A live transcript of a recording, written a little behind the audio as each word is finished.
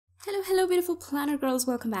Hello beautiful planner girls,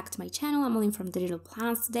 welcome back to my channel. I'm Olin from Digital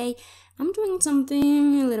Plans. Today I'm doing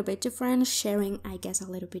something a little bit different, sharing I guess a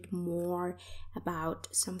little bit more about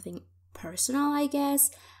something personal.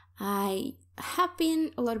 I have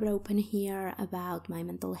been a little bit open here about my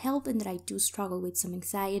mental health and that I do struggle with some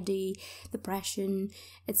anxiety, depression,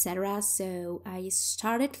 etc. So I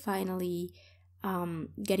started finally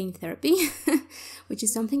getting therapy which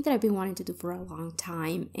is something that I've been wanting to do for a long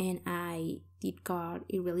time, and I did got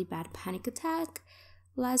a really bad panic attack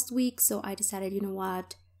last week, so I decided, you know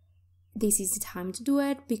what, this is the time to do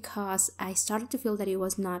it, because I started to feel that it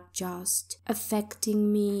was not just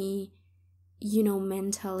affecting me, you know,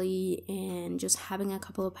 mentally and just having a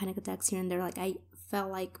couple of panic attacks here and there. Like, I felt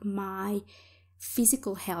like my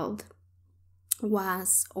physical health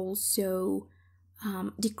was also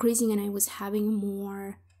decreasing, and I was having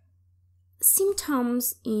more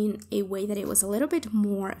symptoms in a way that it was a little bit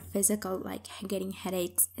more physical, like getting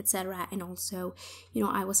headaches, etc. And also, you know,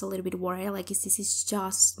 I was a little bit worried, like, is this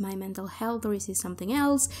just my mental health or is this something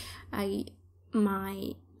else?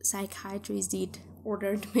 My psychiatrist did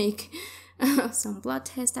order to make some blood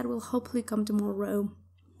tests that will hopefully come tomorrow.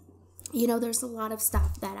 You know, there's a lot of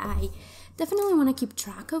stuff that I definitely want to keep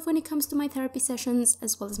track of when it comes to my therapy sessions,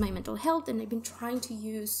 as well as my mental health, and I've been trying to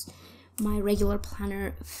use my regular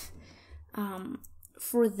planner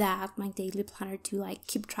for that, my daily planner, to like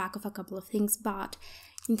keep track of a couple of things. But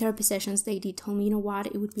in therapy sessions they did tell me, you know what,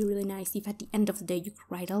 it would be really nice if at the end of the day you could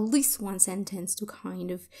write at least one sentence to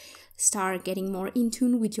kind of start getting more in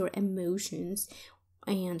tune with your emotions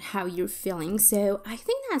and how you're feeling. So I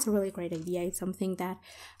think that's a really great idea. It's something that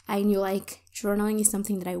I knew, like, journaling is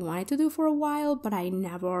something that I wanted to do for a while, but I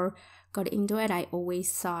never got into it. I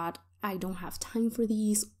always thought I don't have time for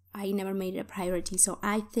these. I never made it a priority. So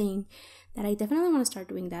I think that I definitely want to start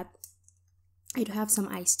doing that. I do have some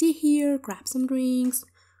iced tea here, grab some drinks,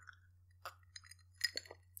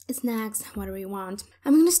 snacks, whatever you want.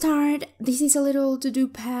 I'm gonna start. This is a little to-do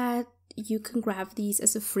pad. You can grab these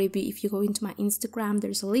as a freebie if you go into my Instagram.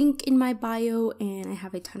 There's a link in my bio, and I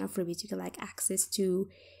have a ton of freebies. You can like access to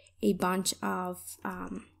a bunch of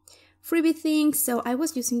freebie things. So I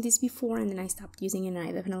was using this before and then I stopped using it, and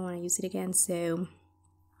I definitely want to use it again. So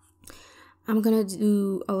I'm gonna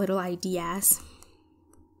do a little ideas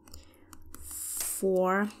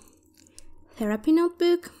for therapy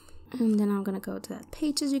notebook, and then I'm gonna go to that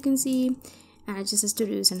page, as you can see, and it just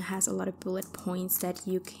introduces and has a lot of bullet points that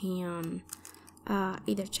you can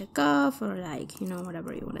either check off or, like, you know,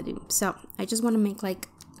 whatever you want to do. So I just want to make like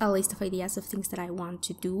a list of ideas of things that I want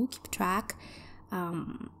to do, keep track,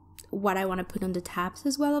 what I want to put on the tabs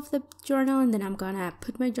as well of the journal, and then I'm gonna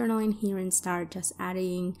put my journal in here and start just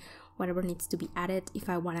adding whatever needs to be added. If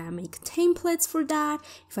I want to make templates for that,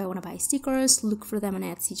 if I want to buy stickers, look for them on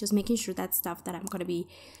Etsy, just making sure that stuff that I'm going to be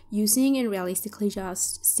using, and realistically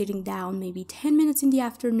just sitting down maybe 10 minutes in the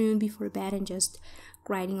afternoon before bed and just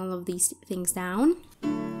writing all of these things down.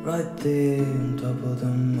 Right there on top of the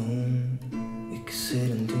moon, we could sit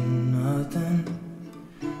and do nothing.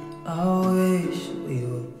 I wish we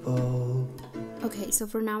were bold. Okay, so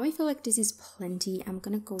for now I feel like this is plenty. I'm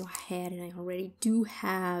gonna go ahead, and I already do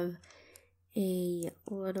have a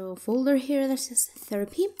little folder here that says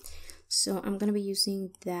therapy, so I'm gonna be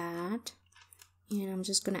using that, and I'm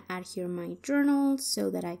just gonna add here my journal so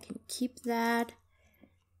that I can keep that.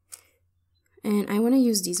 And I want to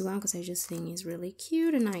use this one because I just think it's really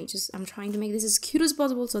cute, and I'm trying to make this as cute as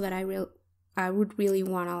possible so that I would really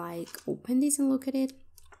want to like open this and look at it.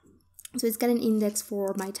 So it's got an index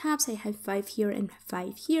for my tabs. I have 5 here and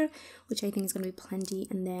 5 here, which I think is going to be plenty.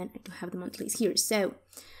 And then I do have the monthlies here. So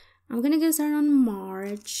I'm going to get started on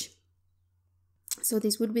March. So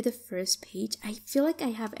this would be the first page. I feel like I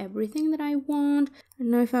have everything that I want. I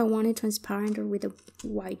don't know if I want it transparent or with a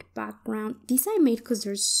white background. These I made because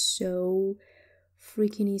they're so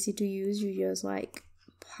freaking easy to use. You just like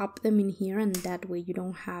pop them in here, and that way you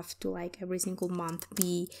don't have to like every single month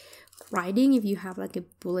be writing. If you have like a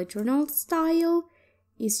bullet journal style,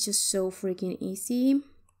 it's just so freaking easy.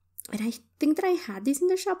 And I think that I had this in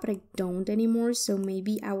the shop, but I don't anymore, so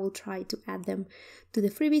maybe I will try to add them to the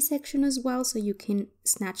freebie section as well, so you can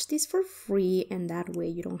snatch this for free, and that way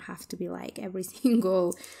you don't have to be like every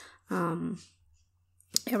single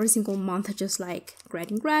month just like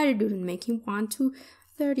writing gratitude and making 1 to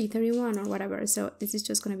 30, 31 or whatever. So this is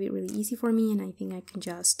just going to be really easy for me, and I think I can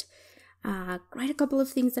just write a couple of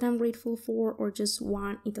things that I'm grateful for, or just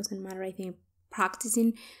one. It doesn't matter. I think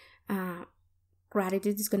practicing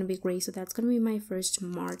gratitude is going to be great. So that's going to be my first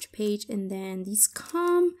March page, and then these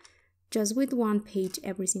come just with one page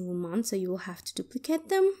every single month, so you will have to duplicate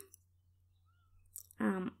them,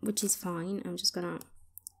 which is fine. I'm just gonna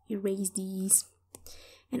erase these.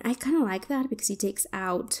 And I kind of like that because it takes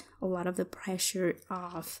out a lot of the pressure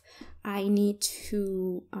of I need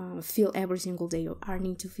to fill every single day, or I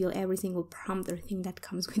need to fill every single prompt or thing that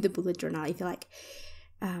comes with the bullet journal. I feel like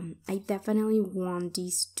I definitely want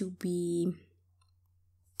these to be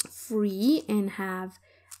free and have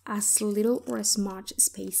as little or as much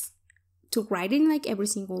space to write in like every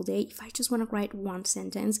single day. If I just want to write one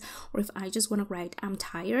sentence, or if I just want to write I'm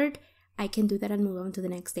tired, I can do that and move on to the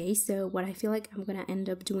next day. So what I feel like I'm gonna end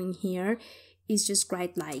up doing here is just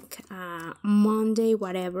write like Monday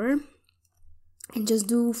whatever, and just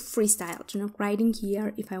do freestyle, you know, writing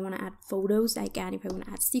here. If I want to add photos, I can. If I want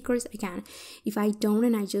to add stickers, I can. If I don't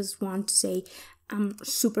and I just want to say I'm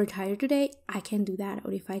super tired today, I can do that.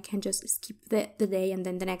 Or if I can just skip the day and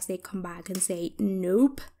then the next day come back and say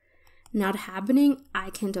nope, not happening, I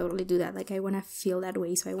can totally do that. Like I want to feel that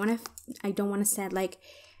way, so I don't want to set like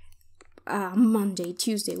Monday,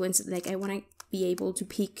 Tuesday, Wednesday. Like I want to be able to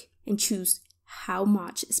pick and choose how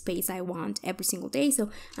much space I want every single day. So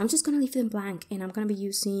I'm just gonna leave them blank, and I'm gonna be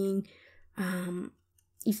using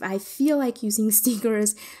if I feel like using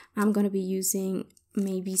stickers, I'm gonna be using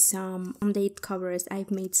maybe some date covers.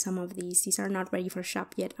 I've made some of these are not ready for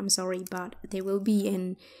shop yet, I'm sorry, but they will be.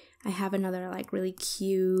 And I have another like really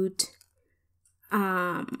cute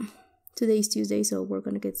today's Tuesday, so we're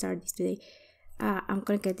gonna get started this today. I'm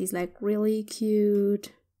gonna get these like really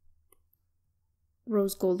cute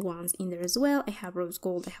rose gold ones in there as well. I have rose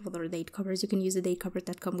gold, I have other date covers. You can use the date covers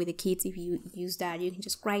that come with the kits. If you use that, you can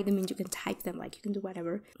just write them and you can type them, like you can do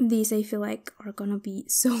whatever. These I feel like are gonna be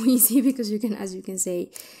so easy because you can, as you can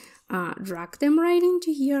say, drag them right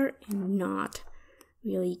into here and not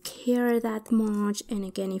really care that much. And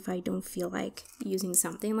again, if I don't feel like using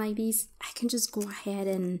something like this, I can just go ahead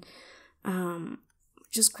and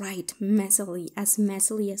just write messily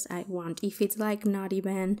as I want. If it's like not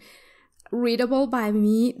even readable by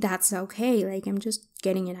me, that's okay. Like I'm just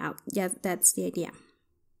getting it out. Yeah, that's the idea.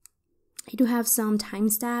 I do have some time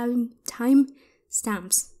stamps.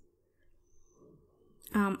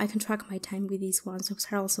 I can track my time with these ones. Those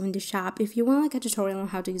are also in the shop. If you want like a tutorial on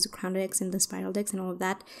how to use the crown decks and the spiral decks and all of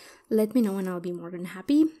that, let me know and I'll be more than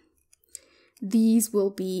happy. These will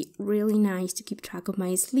be really nice to keep track of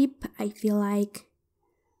my sleep. I feel like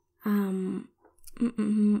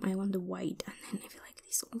I want the white, and then I feel like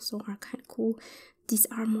these also are kind of cool. These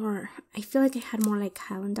are more, I feel like I had more like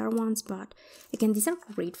calendar ones, but again, these are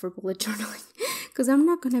great for bullet journaling because I'm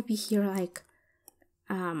not gonna be here like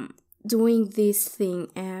doing this thing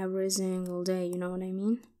every single day, you know what I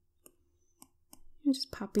mean?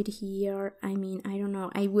 Just pop it here. I mean, I don't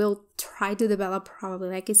know, I will try to develop probably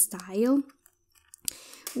like a style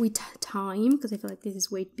with time because I feel like this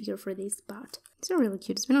is way bigger for this, but these are really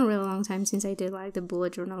cute. It's been a really long time since I did like the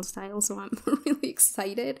bullet journal style, so I'm really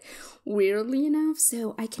excited, weirdly enough.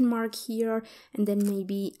 So I can mark here, and then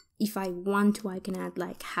maybe if I want to, I can add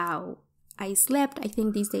like how I slept. I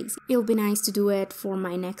think these days it'll be nice to do it for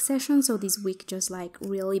my next session, so this week just like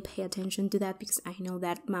really pay attention to that because I know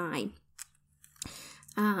that my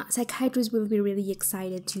psychiatrist will be really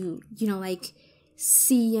excited to, you know, like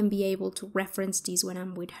see and be able to reference these when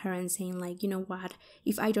I'm with her and saying like, you know what,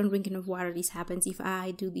 if I don't drink enough water, this happens. If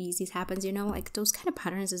I do this happens, you know, like those kind of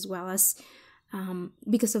patterns, as well as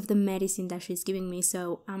because of the medicine that she's giving me.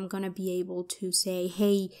 So I'm gonna be able to say,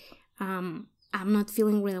 hey, I'm not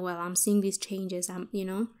feeling really well, I'm seeing these changes, you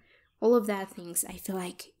know, all of that things. I feel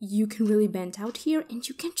like you can really vent out here, and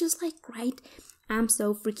you can just like write, I'm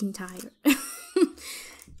so freaking tired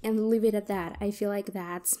and leave it at that. I feel like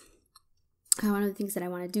that's one of the things that I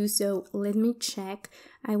want to do. So let me check.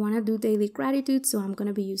 I want to do daily gratitude, so I'm going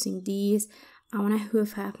to be using these. I want to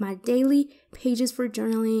have my daily pages for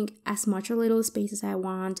journaling, as much or little space as I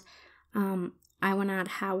want. I want to add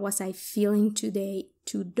how was I feeling today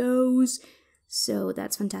to those. So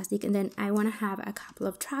that's fantastic. And then I want to have a couple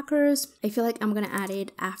of trackers. I feel like I'm going to add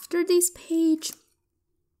it after this page.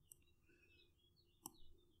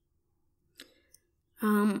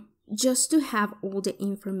 Just to have all the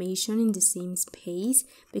information in the same space,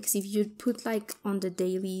 because if you put like on the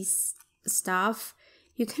daily stuff,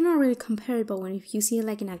 you cannot really compare it, but if you see it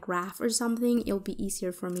like in a graph or something, it'll be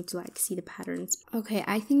easier for me to like see the patterns. Okay,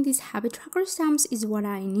 I think these habit tracker stamps is what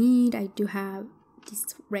I need. I do have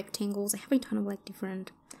these rectangles. I have a ton of like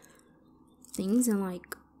different things and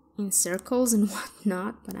like in circles and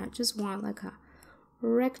whatnot, but I just want like a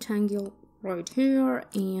rectangle right here,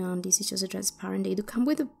 and this is just a transparent. They do come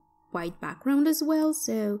with a white background as well,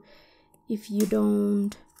 so if you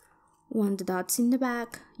don't want the dots in the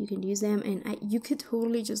back, you can use them. And you could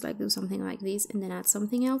totally just like do something like this and then add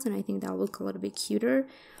something else, and I think that will look a little bit cuter.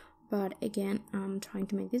 but again, I'm trying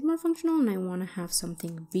to make this more functional, and I want to have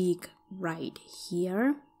something big right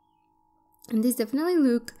here. And this definitely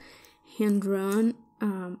look hand-drawn,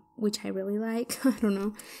 which I really like. I don't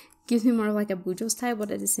know, gives me more like a BuJo style, but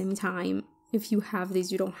at the same time, if you have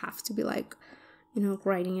this, you don't have to be like, you know,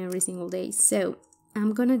 writing every single day. So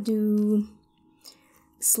I'm gonna do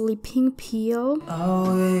Sleeping Pill. I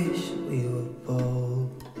wish we were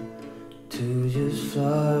bold to just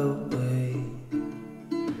fly away.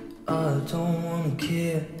 I don't wanna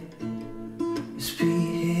care. Just be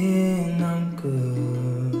here and I'm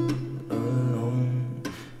good alone.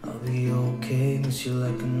 I'll be okay, miss you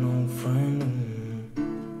like an old friend.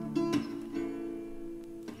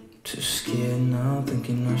 Too scared now,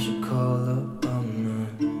 thinking I should call up. I'm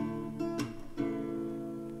not.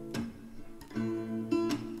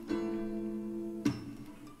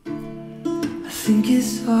 I think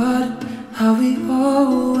it's hard how we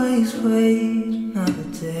always wait another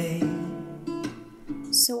day.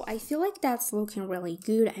 So I feel like that's looking really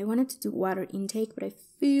good. I wanted to do water intake, but I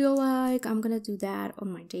feel like I'm gonna do that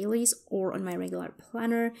on my dailies or on my regular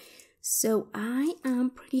planner. So I am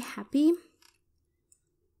pretty happy.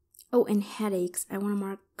 Oh, and headaches. I want to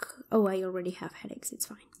mark. Oh, I already have headaches. It's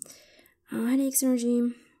fine. Headaches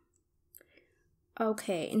energy.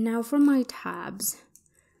 Okay, now for my tabs.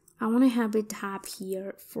 I want to have a tab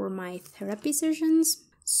here for my therapy sessions.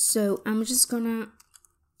 So I'm just gonna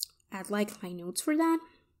add like my notes for that.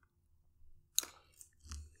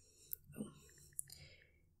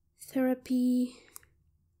 Therapy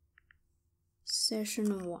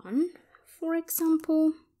session 1, for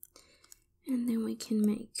example. And then we can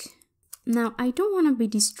make. Now, I don't want to be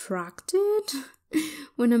distracted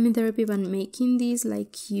when I'm in therapy by making these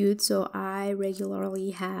like cute. So I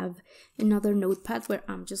regularly have another notepad where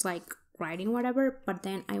I'm just like writing whatever. But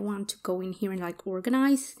then I want to go in here and like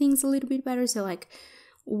organize things a little bit better. So like,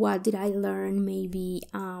 what did I learn? Maybe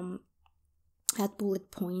add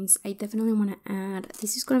bullet points. I definitely want to add.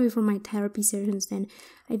 This is going to be for my therapy sessions. Then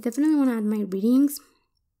I definitely want to add my readings.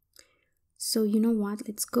 So you know what?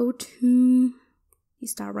 Let's go to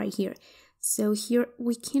start right here. So here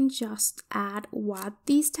we can just add what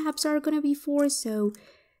these tabs are gonna be for. So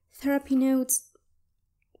therapy notes,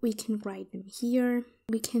 we can write them here.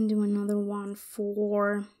 We can do another one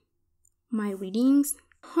for my readings,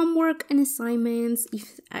 homework and assignments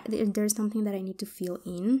if there's something that I need to fill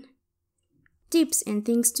in, tips and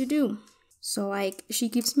things to do. So like she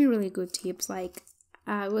gives me really good tips. Like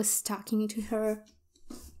I was talking to her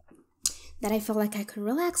that I felt like I could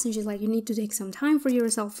relax, and she's like, you need to take some time for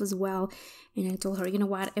yourself as well. And I told her, you know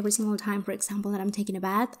what, every single time, for example, that I'm taking a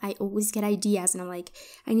bath, I always get ideas, and I'm like,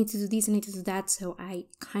 I need to do this, I need to do that. So I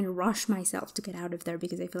kind of rush myself to get out of there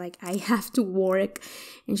because I feel like I have to work.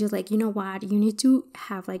 And she's like, you know what, you need to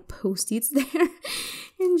have like post-its there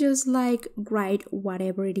and just like write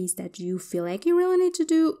whatever it is that you feel like you really need to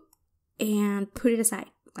do and put it aside.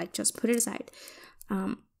 Like just put it aside.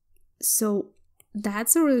 So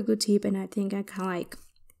that's a really good tip, and I think I can like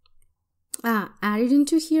add it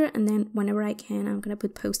into here, and then whenever I can, I'm gonna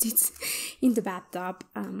put post-its in the bathtub.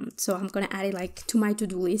 So I'm gonna add it like to my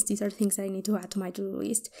to-do list. These are things that I need to add to my to-do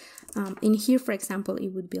list. In here, for example, it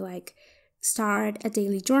would be like start a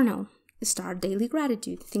daily journal, start daily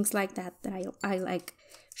gratitude, things like that I like.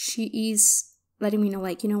 She is letting me know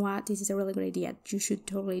like, you know what, this is a really good idea. You should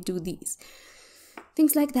totally do these.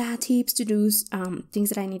 Things like that, tips, to-dos, things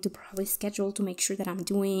that I need to probably schedule to make sure that I'm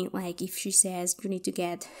doing. Like if she says you need to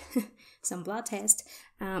get some blood test,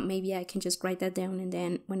 maybe I can just write that down, and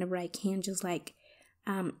then whenever I can just like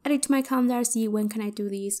add it to my calendar, see when can I do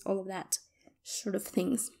this, all of that sort of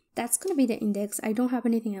things. That's gonna be the index. I don't have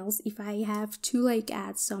anything else. If I have to like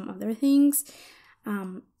add some other things,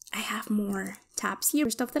 I have more tabs here,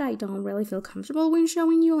 stuff that I don't really feel comfortable when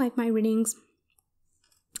showing you, like my readings.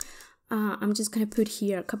 I'm just going to put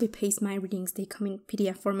here, copy paste my readings. They come in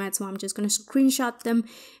PDF format, so I'm just going to screenshot them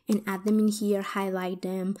and add them in here, highlight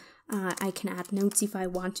them. I can add notes if I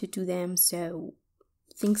want to do them. So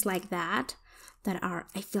things like that are,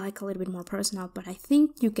 I feel like, a little bit more personal, but I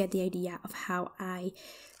think you get the idea of how I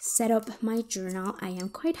set up my journal. I am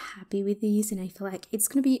quite happy with these, and I feel like it's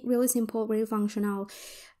going to be really simple, really functional.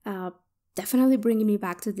 Definitely bringing me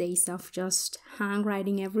back to days of just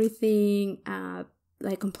handwriting everything,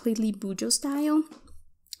 like completely BuJo style.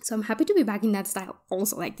 So I'm happy to be back in that style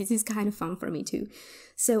also. Like this is kind of fun for me too.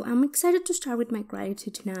 So I'm excited to start with my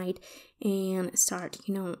gratitude tonight and start,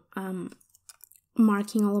 you know,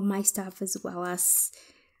 marking all of my stuff, as well as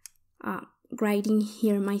writing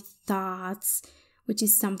here my thoughts, which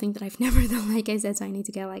is something that I've never done, like I said. So I need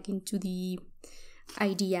to get like into the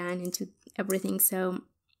idea and into everything. So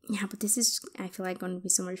yeah, but this is, I feel like, going to be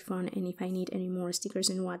so much fun. And if I need any more stickers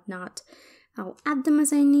and whatnot, I'll add them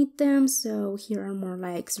as I need them. So here are more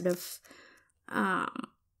like sort of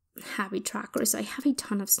habit trackers. I have a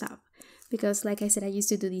ton of stuff because, like I said, I used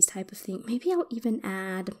to do this type of thing. Maybe I'll even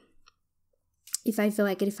add, if I feel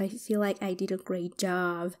like it, if I feel like I did a great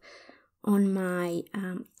job on my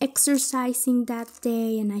exercising that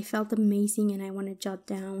day and I felt amazing and I want to jot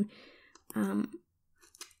down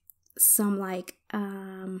some like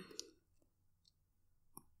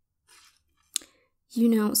you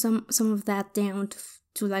know, some of that down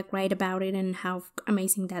to like write about it and how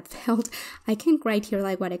amazing that felt. I can write here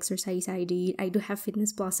like what exercise I did. I do have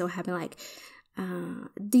Fitness Plus, so having like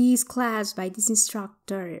this class by this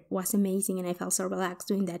instructor was amazing and I felt so relaxed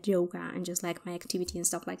doing that yoga and just like my activity and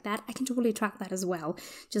stuff like that. I can totally track that as well,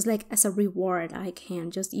 just like as a reward. I can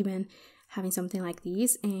just even having something like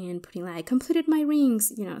this and putting like completed my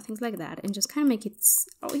rings, you know, things like that, and just kind of make it,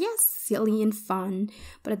 oh yes, silly and fun,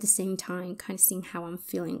 but at the same time kind of seeing how I'm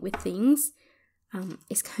feeling with things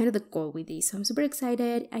is kind of the goal with this. So I'm super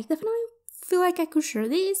excited. I definitely feel like I could share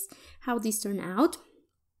this, how this turned out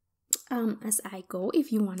as I go.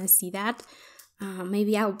 If you want to see that,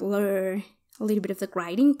 maybe I'll blur a little bit of the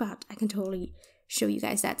writing, but I can totally show you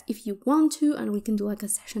guys that if you want to, and we can do like a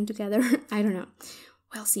session together. I don't know,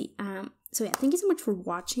 we'll see. So yeah, thank you so much for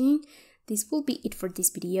watching. This will be it for this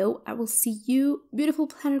video. I will see you, beautiful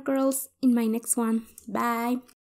planner girls, in my next one. Bye.